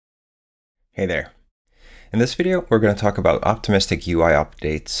Hey there. In this video, we're going to talk about optimistic UI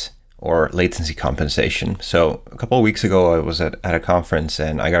updates or latency compensation. So a couple of weeks ago, I was at a conference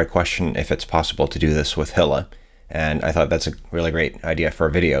and I got a question if it's possible to do this with Hilla. And I thought that's a really great idea for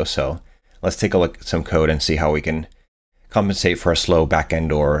a video. So let's take a look at some code and see how we can compensate for a slow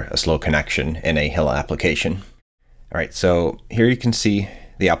backend or a slow connection in a Hilla application. All right, so here you can see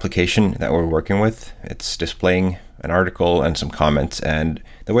the application that we're working with. It's displaying an article and some comments. And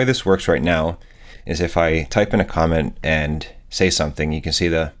the way this works right now is if I type in a comment and say something, you can see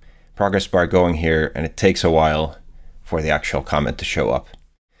the progress bar going here, and it takes a while for the actual comment to show up.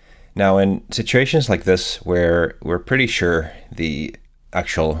 Now, in situations like this where we're pretty sure the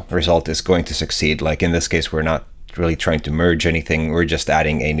actual result is going to succeed, like in this case, we're not really trying to merge anything, we're just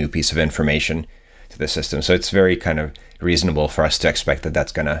adding a new piece of information to the system. So it's very kind of reasonable for us to expect that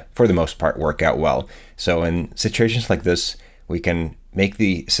that's gonna, for the most part, work out well. So in situations like this, we can make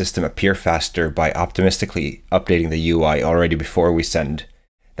the system appear faster by optimistically updating the UI already before we send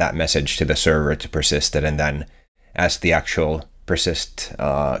that message to the server to persist it. And then as the actual persist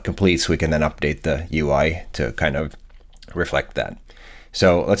completes, we can then update the UI to kind of reflect that.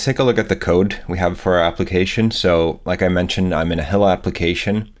 So let's take a look at the code we have for our application. So like I mentioned, I'm in a Hilla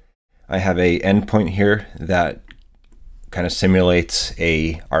application. I have a endpoint here that kind of simulates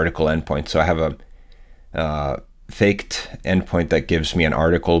a article endpoint. So I have a faked endpoint that gives me an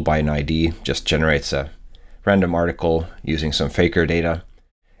article by an ID, just generates a random article using some faker data.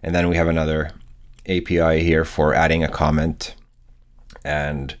 And then we have another API here for adding a comment.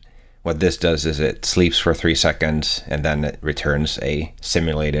 And what this does is it sleeps for 3 seconds and then it returns a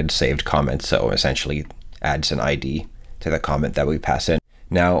simulated saved comment. So essentially adds an ID to the comment that we pass in.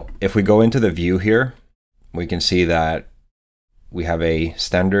 Now, if we go into the view here, we can see that we have a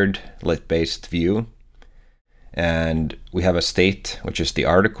standard lit-based view, and we have a state, which is the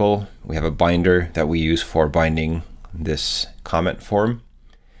article. We have a binder that we use for binding this comment form.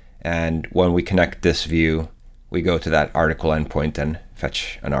 And when we connect this view, we go to that article endpoint and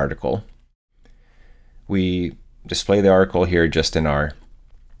fetch an article. We display the article here just in our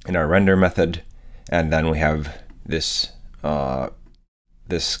render method, and then we have this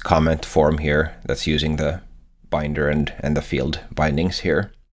this comment form here that's using the binder and the field bindings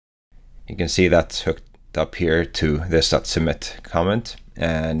here. You can see that's hooked up here to this.submit comment,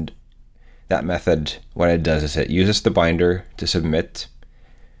 and that method, what it does is it uses the binder to submit.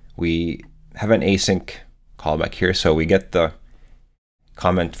 We have an async callback here, so we get the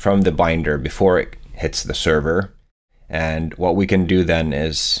comment from the binder before it hits the server. And what we can do then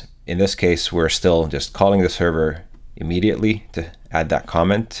is, in this case, we're still just calling the server immediately to add that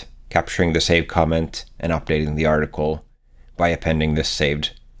comment, capturing the saved comment and updating the article by appending this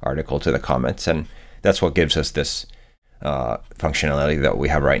saved article to the comments. And that's what gives us this functionality that we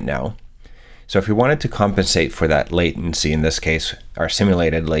have right now. So if we wanted to compensate for that latency, in this case, our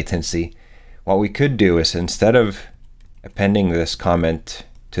simulated latency, what we could do is, instead of appending this comment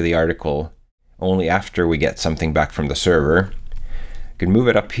to the article only after we get something back from the server, we can move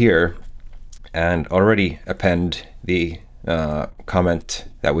it up here and already append the comment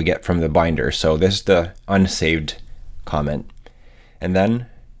that we get from the binder. So this is the unsaved comment. And then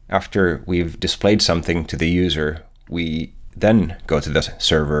after we've displayed something to the user, we then go to the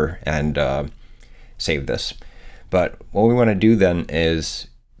server and save this. But what we want to do then is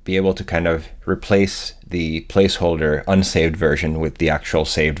be able to kind of replace the placeholder unsaved version with the actual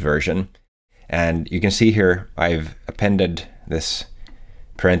saved version. And you can see here, I've appended this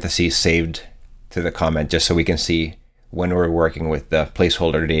parentheses saved to the comment just so we can see when we're working with the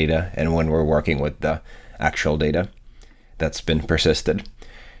placeholder data and when we're working with the actual data that's been persisted.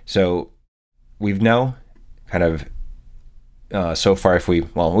 So we've now kind of, so far if we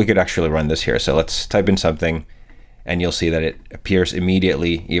could actually run this here. So let's type in something and you'll see that it appears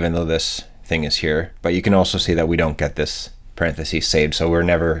immediately even though this thing is here. But you can also see that we don't get this parentheses saved, so we're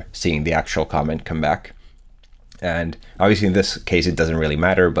never seeing the actual comment come back. And obviously in this case, it doesn't really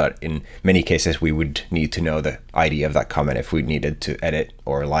matter, but in many cases, we would need to know the ID of that comment if we needed to edit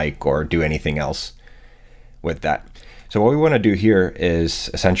or like or do anything else with that. So what we want to do here is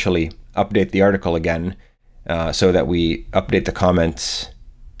essentially update the article again so that we update the comments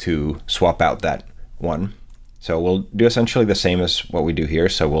to swap out that one. So we'll do essentially the same as what we do here.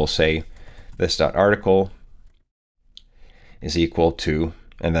 So we'll say this.article is equal to,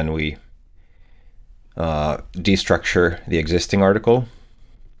 and then we destructure the existing article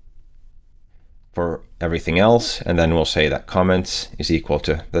for everything else, and then we'll say that comments is equal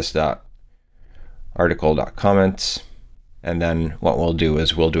to this dot article dot comments, and then what we'll do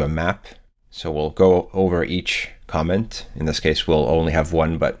is we'll do a map. So we'll go over each comment. In this case, we'll only have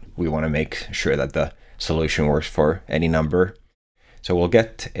one, but we want to make sure that the solution works for any number. So we'll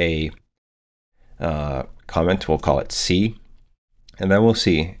get a comment, we'll call it C, and then we'll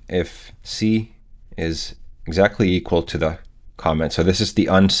see if C is exactly equal to the comment. So this is the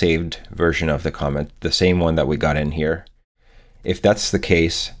unsaved version of the comment, the same one that we got in here. If that's the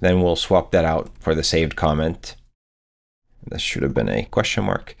case, then we'll swap that out for the saved comment. This should have been a question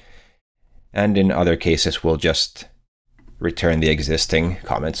mark. And in other cases, we'll just return the existing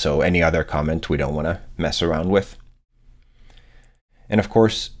comment. So any other comment we don't want to mess around with. And of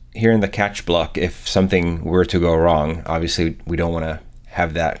course, here in the catch block, if something were to go wrong, obviously we don't want to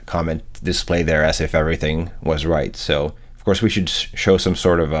have that comment display there as if everything was right. So of course we should show some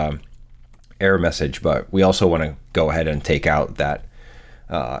sort of error message, but we also want to go ahead and take out that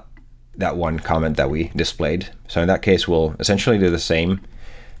that one comment that we displayed. So in that case, we'll essentially do the same,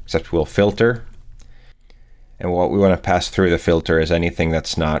 except we'll filter. And what we want to pass through the filter is anything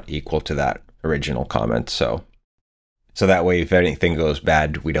that's not equal to that original comment. So that way, if anything goes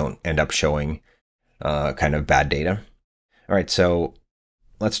bad, we don't end up showing kind of bad data. All right, so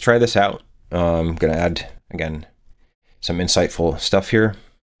let's try this out. I'm going to add, again, some insightful stuff here.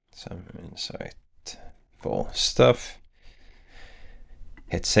 Some insightful stuff.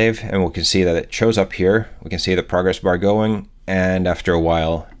 Hit save, and we can see that it shows up here. We can see the progress bar going, and after a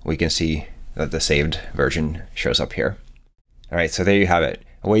while, we can see that the saved version shows up here. All right, so there you have it.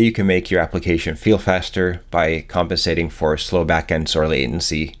 A way you can make your application feel faster by compensating for slow backends or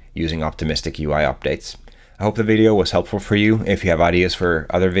latency using optimistic UI updates. I hope the video was helpful for you. If you have ideas for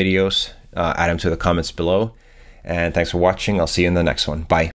other videos, add them to the comments below. And thanks for watching. I'll see you in the next one. Bye.